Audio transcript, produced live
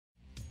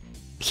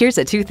Here's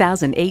a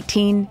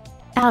 2018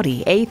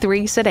 Audi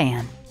A3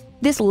 sedan.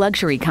 This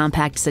luxury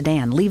compact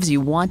sedan leaves you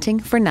wanting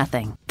for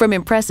nothing. From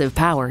impressive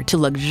power to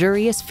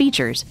luxurious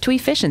features to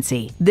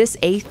efficiency, this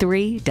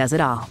A3 does it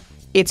all.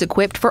 It's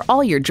equipped for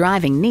all your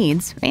driving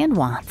needs and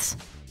wants.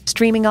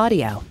 Streaming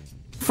audio,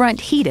 front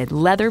heated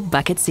leather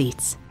bucket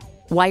seats,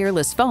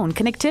 wireless phone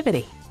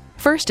connectivity,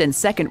 first and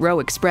second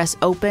row express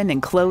open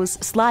and close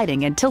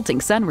sliding and tilting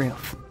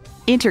sunroof,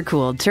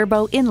 intercooled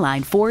turbo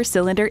inline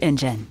 4-cylinder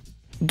engine,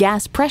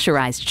 gas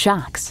pressurized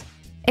shocks,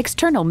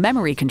 external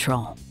memory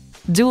control,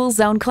 dual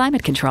zone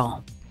climate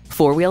control,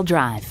 4-wheel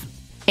drive,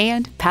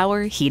 and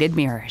power heated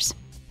mirrors.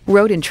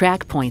 Road and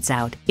Track points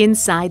out,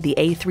 inside the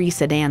A3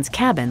 sedan's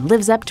cabin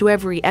lives up to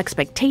every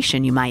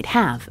expectation you might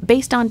have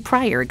based on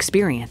prior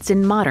experience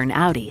in modern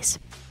Audis.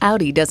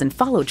 Audi doesn't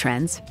follow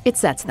trends, it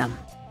sets them.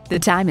 The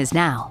time is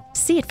now.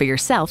 See it for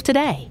yourself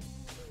today.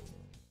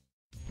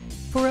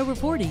 For over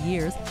 40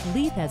 years,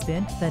 Leith has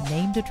been the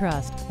name to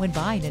trust when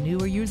buying a new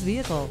or used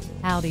vehicle.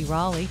 Audi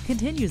Raleigh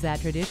continues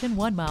that tradition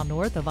 1 mile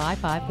north of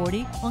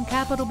I-540 on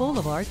Capitol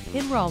Boulevard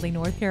in Raleigh,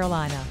 North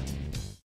Carolina.